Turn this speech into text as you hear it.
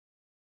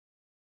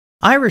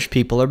Irish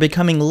people are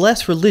becoming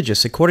less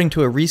religious according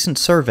to a recent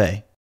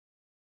survey.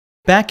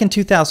 Back in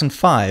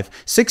 2005,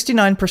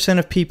 69%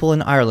 of people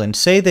in Ireland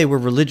say they were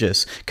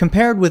religious,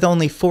 compared with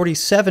only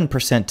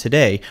 47%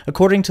 today,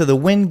 according to the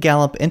Wynne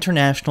Gallup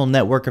International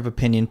Network of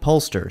Opinion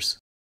pollsters.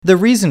 The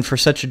reason for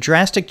such a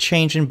drastic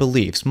change in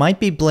beliefs might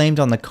be blamed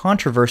on the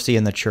controversy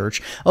in the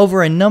church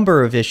over a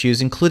number of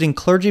issues, including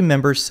clergy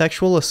members'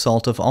 sexual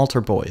assault of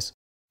altar boys.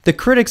 The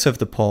critics of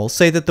the poll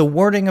say that the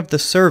wording of the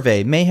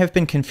survey may have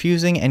been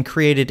confusing and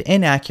created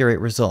inaccurate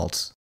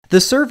results. The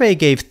survey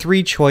gave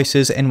 3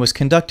 choices and was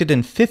conducted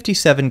in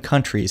 57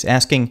 countries,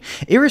 asking,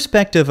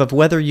 irrespective of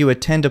whether you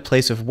attend a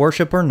place of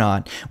worship or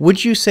not,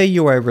 would you say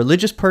you are a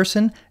religious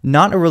person,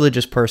 not a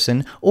religious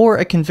person, or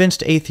a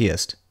convinced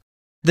atheist?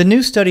 The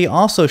new study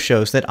also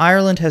shows that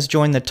Ireland has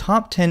joined the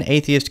top 10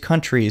 atheist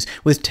countries,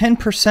 with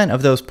 10%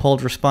 of those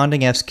polled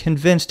responding as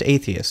convinced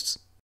atheists.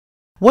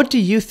 What do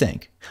you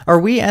think? Are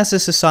we as a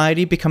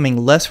society becoming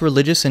less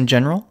religious in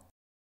general?